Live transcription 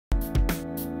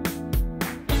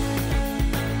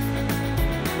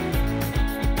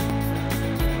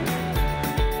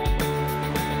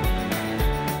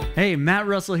Hey, Matt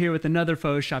Russell here with another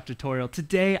Photoshop tutorial.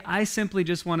 Today, I simply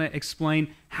just want to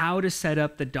explain how to set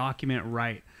up the document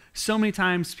right. So many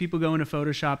times people go into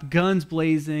Photoshop, guns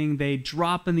blazing, they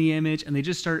drop in the image and they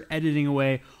just start editing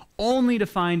away, only to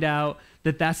find out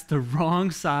that that's the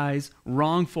wrong size,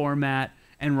 wrong format,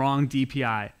 and wrong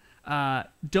DPI.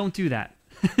 Don't do that.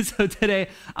 So today,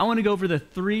 I want to go over the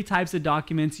 3 types of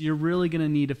documents you're really going to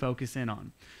need to focus in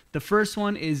on. The first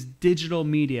one is digital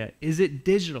media. Is it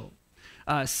digital?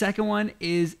 Second one,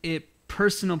 is it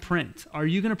personal print? Are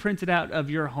you going to print it out of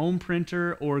your home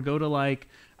printer or go to like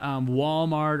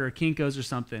Walmart or Kinko's or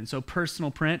something? So personal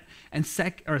print. And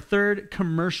third,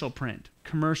 commercial print.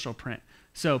 Commercial print.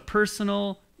 So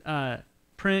personal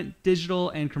print, digital,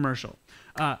 and commercial.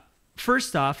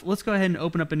 First off, let's go ahead and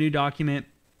open up a new document.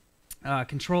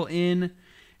 Control N,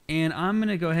 and I'm going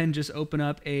to go ahead and just open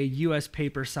up a US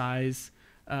paper size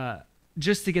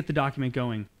just to get the document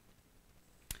going.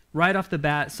 Right off the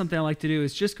bat, something I like to do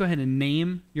is just go ahead and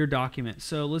name your document.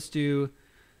 So let's do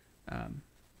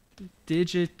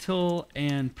digital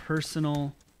and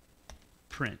personal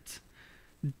print.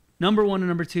 Number 1 and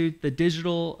number 2, the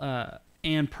digital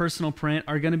and personal print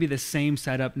are going to be the same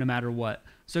setup no matter what.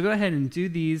 So go ahead and do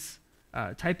these.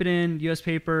 Type it in, US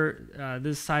paper,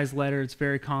 this size letter, it's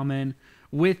very common.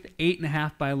 Width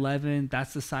 8.5 by 11,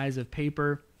 that's the size of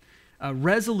paper.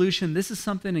 Resolution, this is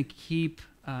something to keep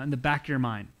in the back of your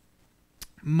mind.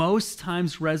 Most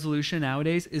times resolution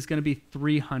nowadays is going to be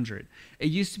 300.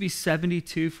 It used to be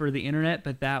 72 for the internet,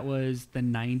 but that was the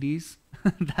 90s.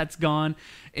 That's gone.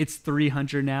 It's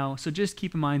 300 now. So just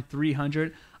keep in mind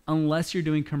 300 unless you're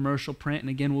doing commercial print.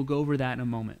 And again, we'll go over that in a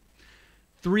moment.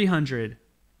 300.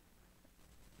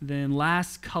 Then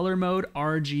last, color mode,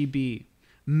 RGB.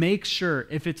 Make sure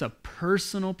if it's a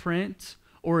personal print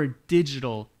or a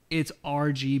digital, it's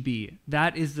RGB.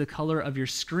 That is the color of your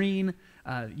screen.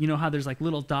 You know how there's like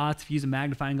little dots. If you use a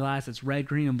magnifying glass, it's red,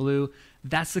 green, and blue.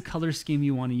 That's the color scheme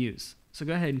you want to use. So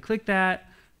go ahead and click that,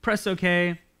 press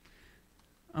OK.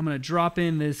 I'm going to drop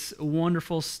in this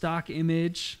wonderful stock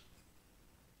image,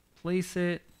 place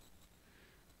it.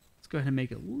 Let's go ahead and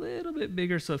make it a little bit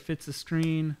bigger so it fits the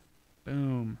screen.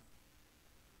 Boom.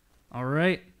 All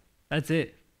right, that's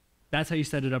it. That's how you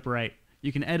set it up right.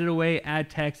 You can edit away, add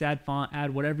text, add font,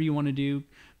 add whatever you want to do,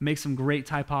 make some great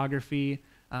typography,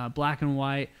 black and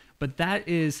white, but that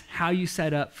is how you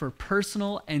set up for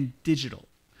personal and digital.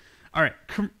 All right,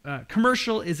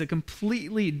 commercial is a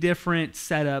completely different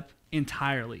setup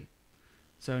entirely.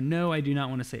 So no, I do not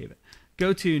want to save it.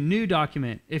 Go to new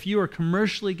document. If you are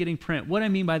commercially getting print, what I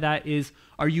mean by that is,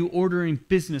 are you ordering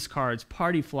business cards,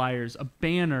 party flyers, a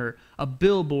banner, a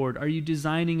billboard? Are you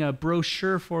designing a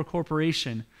brochure for a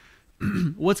corporation?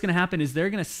 What's going to happen is they're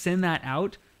going to send that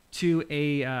out to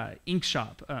a ink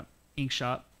shop.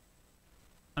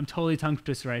 I'm totally tongue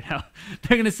twisted right now.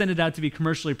 They're going to send it out to be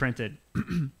commercially printed.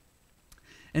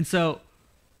 And so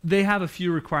they have a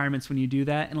few requirements when you do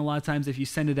that. And a lot of times if you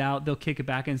send it out, they'll kick it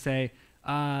back and say,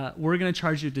 we're going to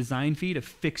charge you a design fee to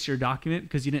fix your document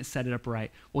because you didn't set it up right.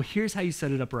 Well, here's how you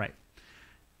set it up right.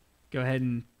 Go ahead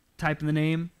and type in the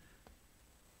name,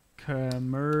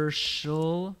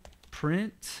 commercial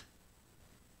print,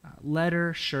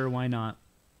 letter, sure, why not?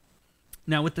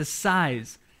 Now with the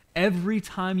size, every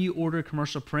time you order a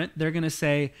commercial print, they're going to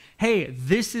say, hey,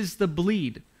 this is the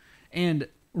bleed. And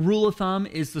rule of thumb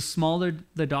is the smaller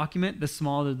the document, the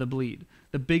smaller the bleed.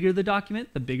 The bigger the document,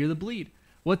 the bigger the bleed.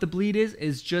 What the bleed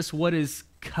is just what is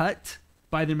cut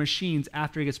by the machines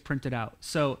after it gets printed out.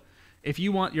 So if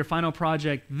you want your final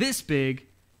project this big,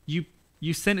 you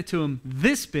send it to them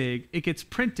this big, it gets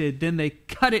printed, then they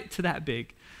cut it to that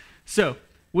big. So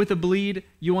with a bleed,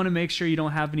 you want to make sure you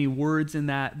don't have any words in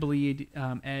that bleed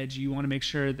edge. You want to make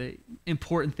sure that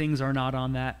important things are not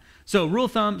on that. So rule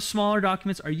of thumb, smaller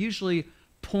documents are usually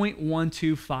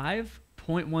 0.125.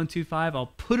 0.125, I'll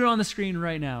put it on the screen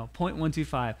right now,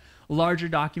 0.125. Larger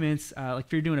documents, like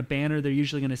if you're doing a banner, they're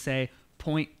usually going to say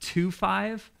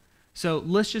 0.25. So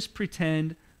let's just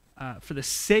pretend, for the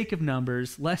sake of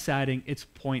numbers, less adding, it's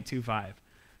 0.25.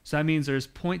 So that means there's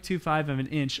 0.25 of an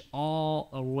inch all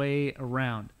the way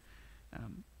around.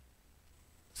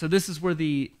 So this is where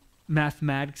the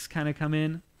mathematics kind of come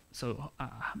in. So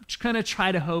I'm just going to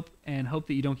try to hope that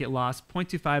you don't get lost.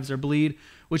 0.25 is our bleed,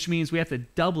 which means we have to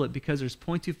double it because there's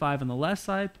 0.25 on the left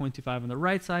side, 0.25 on the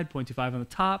right side, 0.25 on the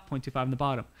top, 0.25 on the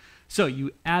bottom. So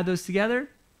you add those together,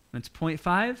 and it's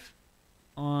 0.5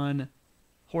 on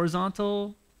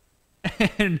horizontal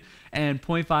and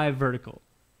 0.5 vertical.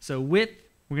 So width,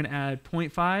 we're going to add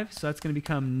 0.5, so that's going to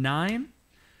become 9,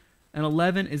 and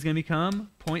 11 is going to become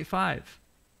 0.5.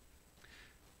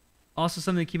 Also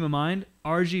something to keep in mind,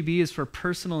 RGB is for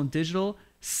personal and digital.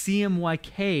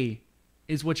 CMYK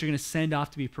is what you're going to send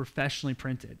off to be professionally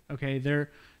printed. Okay, their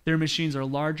machines are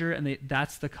larger, and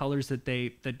that's the colors that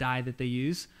the dye that they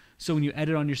use. So when you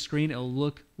edit on your screen, it'll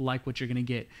look like what you're going to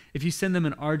get. If you send them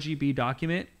an RGB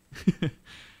document,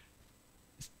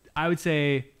 I would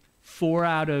say 4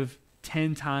 out of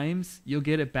 10 times you'll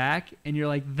get it back, and you're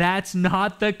like, that's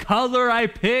not the color I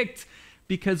picked,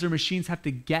 because their machines have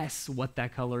to guess what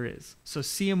that color is. So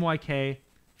CMYK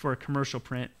for a commercial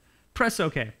print. Press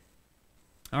OK.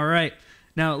 All right.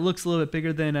 Now it looks a little bit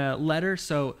bigger than a letter,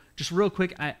 so just real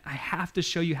quick, I have to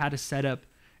show you how to set up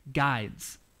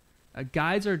guides.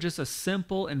 Guides are just a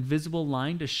simple and visible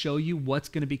line to show you what's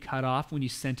going to be cut off when you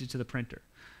send it to the printer.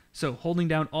 So holding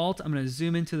down Alt, I'm going to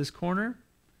zoom into this corner.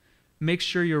 Make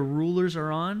sure your rulers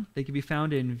are on. They can be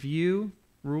found in View,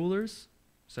 Rulers.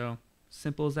 So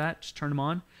simple as that. Just turn them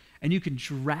on. And you can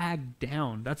drag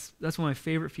down. That's one of my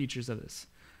favorite features of this.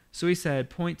 So we said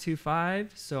 0.25.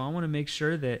 So I want to make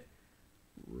sure that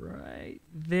right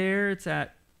there it's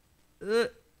at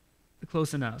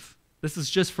close enough. This is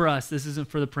just for us. This isn't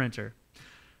for the printer.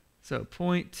 So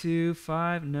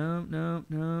 0.25.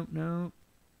 No.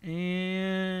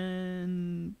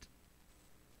 And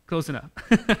close enough.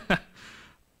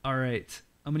 All right.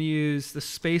 I'm going to use the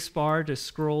space bar to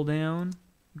scroll down,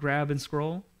 grab and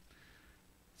scroll.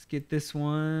 Let's get this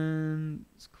one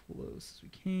as close as we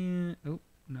can. Oh,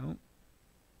 no.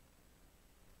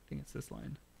 I think it's this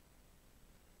line.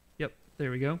 Yep,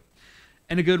 there we go.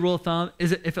 And a good rule of thumb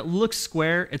is if it looks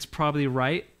square, it's probably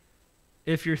right.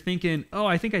 If you're thinking, oh,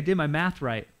 I think I did my math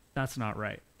right, that's not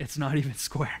right. It's not even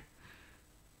square.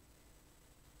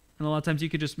 And a lot of times you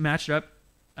could just match it up.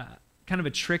 Kind of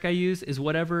a trick I use is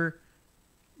whatever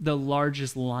the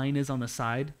largest line is on the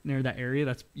side near that area,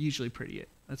 that's usually pretty it.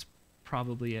 That's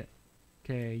probably it.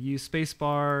 Okay, use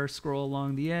spacebar, scroll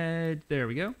along the edge. There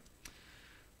we go.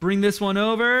 Bring this one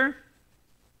over.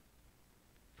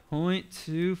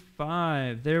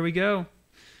 0.25. There we go.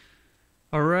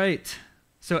 All right.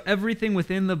 So everything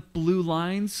within the blue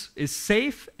lines is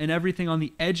safe, and everything on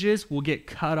the edges will get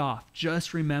cut off.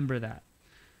 Just remember that.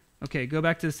 Okay, go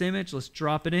back to this image. Let's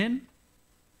drop it in.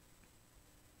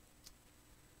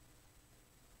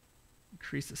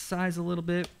 Increase the size a little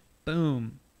bit.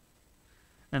 Boom.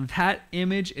 And that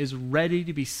image is ready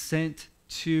to be sent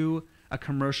to a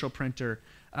commercial printer.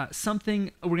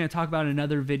 Something we're going to talk about in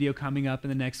another video coming up in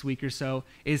the next week or so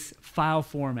is file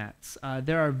formats.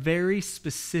 There are very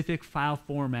specific file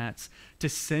formats to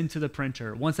send to the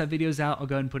printer. Once that video is out, I'll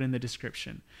go ahead and put it in the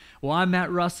description. Well, I'm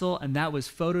Matt Russell, and that was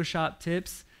Photoshop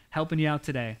Tips helping you out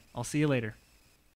today. I'll see you later.